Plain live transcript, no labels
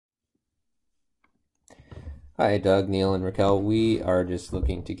Hi, Doug, Neil, and Raquel. We are just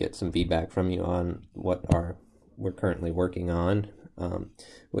looking to get some feedback from you on what we're currently working on,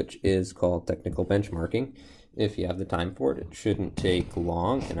 which is called technical benchmarking. If you have the time for it, it shouldn't take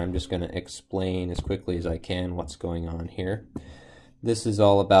long, and I'm just going to explain as quickly as I can what's going on here. This is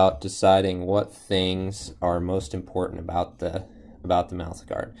all about deciding what things are most important about the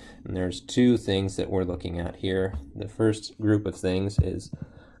Mouthguard. And there's two things that we're looking at here. The first group of things is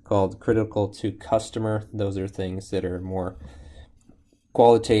called critical to customer. Those are things that are more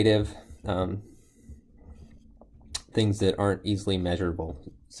qualitative, things that aren't easily measurable,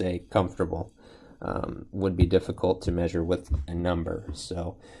 say comfortable, would be difficult to measure with a number.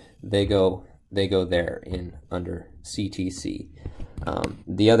 So they go there in under CTC.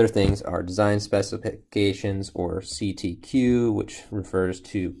 The other things are design specifications, or CTQ, which refers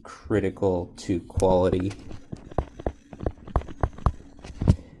to critical to quality.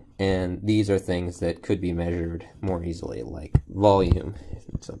 And these are things that could be measured more easily, like volume,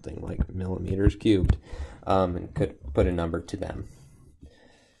 something like millimeters cubed, and could put a number to them.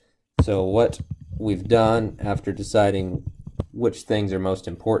 So what we've done after deciding which things are most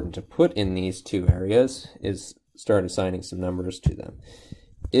important to put in these two areas is start assigning some numbers to them.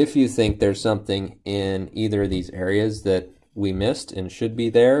 If you think there's something in either of these areas that we missed and should be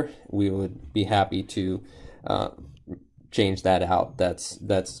there, we would be happy to change that out. That's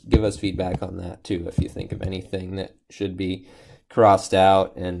give us feedback on that too, if you think of anything that should be crossed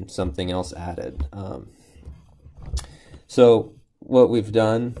out and something else added. So what we've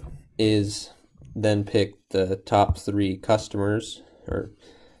done is then pick the top 3 customers, or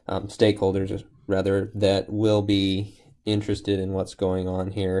stakeholders rather, that will be interested in what's going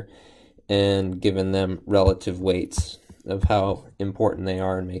on here, and given them relative weights of how important they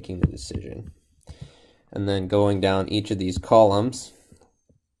are in making the decision. And then going down each of these columns,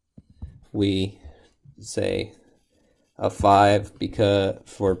 we say a 5 because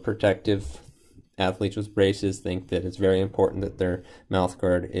for protective athletes with braces think that it's very important that their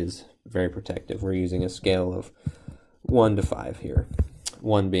mouthguard is very protective. We're using a scale of 1 to 5 here.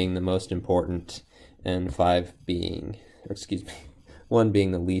 1 being the most important, and 5 being, or excuse me, 1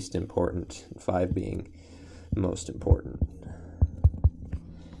 being the least important, 5 being most important.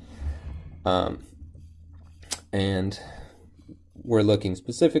 And we're looking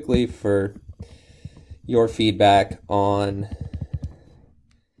specifically for your feedback on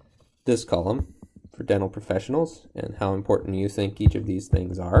this column for dental professionals and how important you think each of these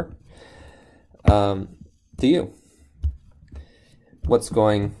things are to you. What's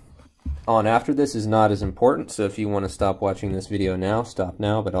going on after this is not as important, so if you want to stop watching this video now, stop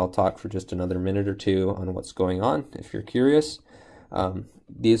now, but I'll talk for just another minute or two on what's going on if you're curious.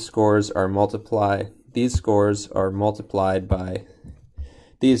 These scores are multiplied by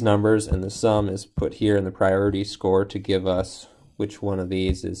these numbers, and the sum is put here in the priority score to give us which one of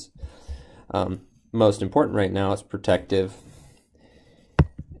these is most important right now. It's protective.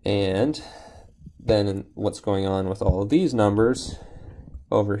 And then what's going on with all of these numbers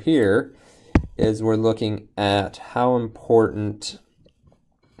over here is we're looking at how important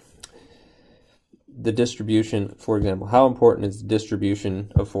the distribution, for example, how important is the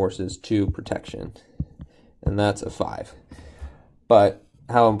distribution of forces to protection? And that's a 5. But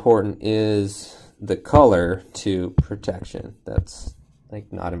how important is the color to protection? That's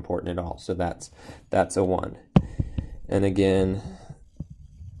like not important at all. So that's a 1. And again,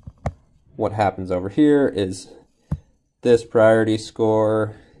 what happens over here is this priority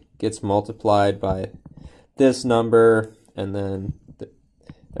score gets multiplied by this number, and then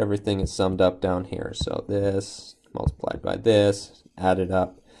everything is summed up down here. So this multiplied by this, added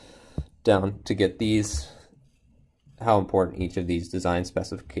up down to get these, how important each of these design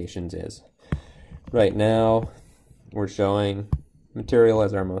specifications is. Right now, we're showing material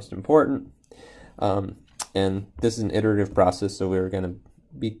as our most important, and this is an iterative process, so we're going to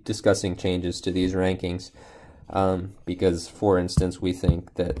be discussing changes to these rankings because, for instance, we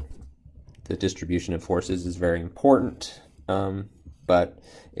think that the distribution of forces is very important, but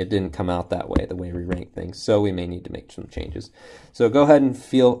it didn't come out that way, the way we rank things, so we may need to make some changes. So go ahead and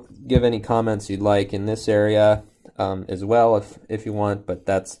give any comments you'd like in this area as well if you want, but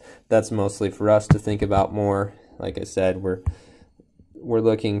that's mostly for us to think about more. Like I said, we're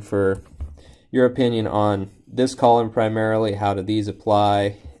looking for your opinion on this column primarily, how do these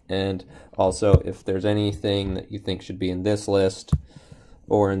apply, and also if there's anything that you think should be in this list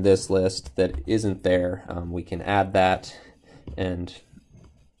or in this list that isn't there, we can add that and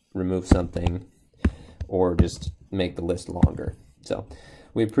remove something or just make the list longer. So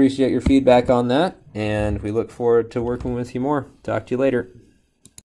we appreciate your feedback on that, and we look forward to working with you more. Talk to you later.